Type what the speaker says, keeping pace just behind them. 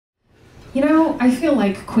You know, I feel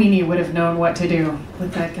like Queenie would have known what to do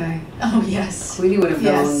with that guy. Oh, yes. Queenie would have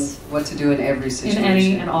known what to do in every situation. In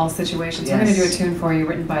any and all situations. Yes. We're going to do a tune for you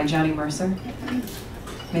written by Johnny Mercer,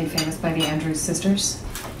 made famous by the Andrews Sisters,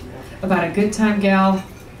 about a good time gal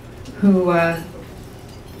who I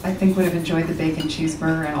think would have enjoyed the bacon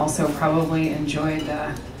cheeseburger and also probably enjoyed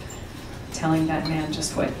telling that man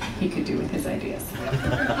just what he could do with his ideas.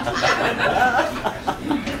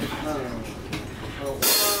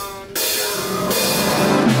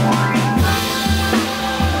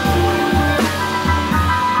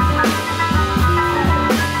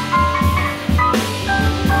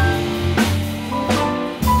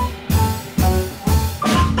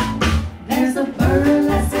 There's a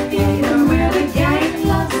burlesque theater where the gang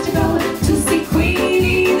loves to go to see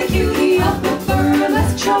Queenie, the cutie of the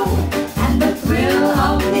burlesque show. And the thrill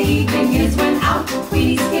of the evening is when out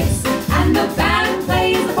Queenie skips and the band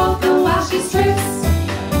plays the polka while she strips.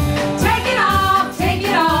 Take it off,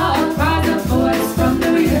 cries a voice from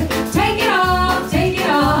the rear. Take it off,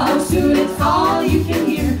 soon it's all you can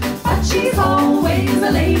hear. But she's always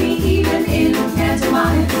a lady, even in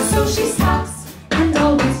pantomime. So she stops and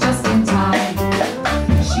always just in time.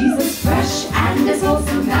 She's as fresh and as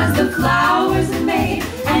wholesome as the flowers in May,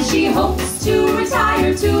 and she hopes to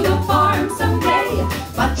retire to the farm someday.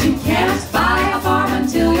 But you can't buy a farm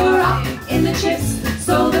until you're up in the chips,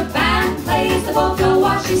 so the band plays the polka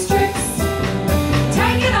while she strips.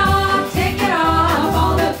 Take it off,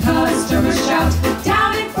 all the customers shout.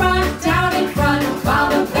 Down in front, while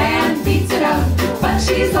the band beats it out. But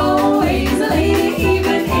she's always a lady,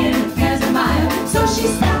 even in pantomime. So she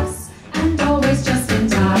stops and always just in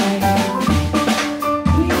time.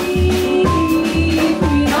 Queen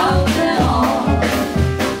of them all.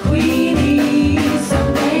 Queenie,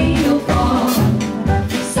 someday you'll fall.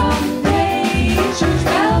 Someday church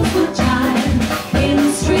bells will chime in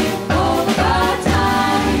strip polka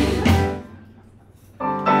time.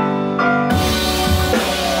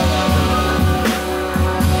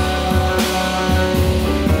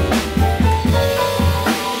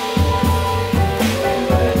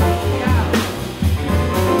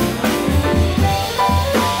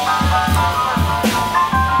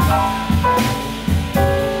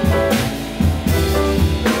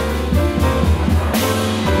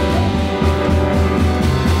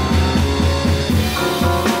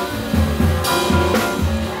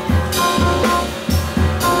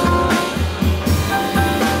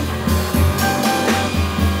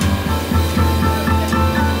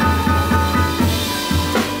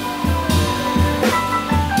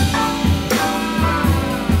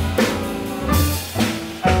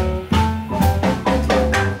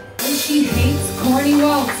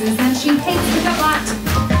 And she hates the gavotte.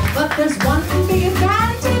 But there's one big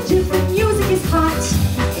advantage if the music is hot.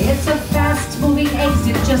 It's a fast-moving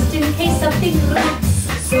exit just in case something lacks.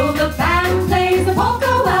 So the band plays the polka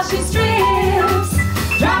while she strips.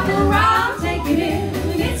 Drop it around, take it in,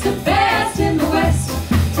 it's the best in the West.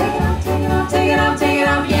 Take it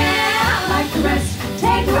off, yeah, like the rest.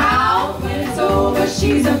 Take her out when it's over,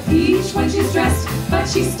 she's a peach when she's dressed. But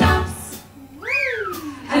she stops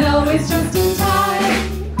and always just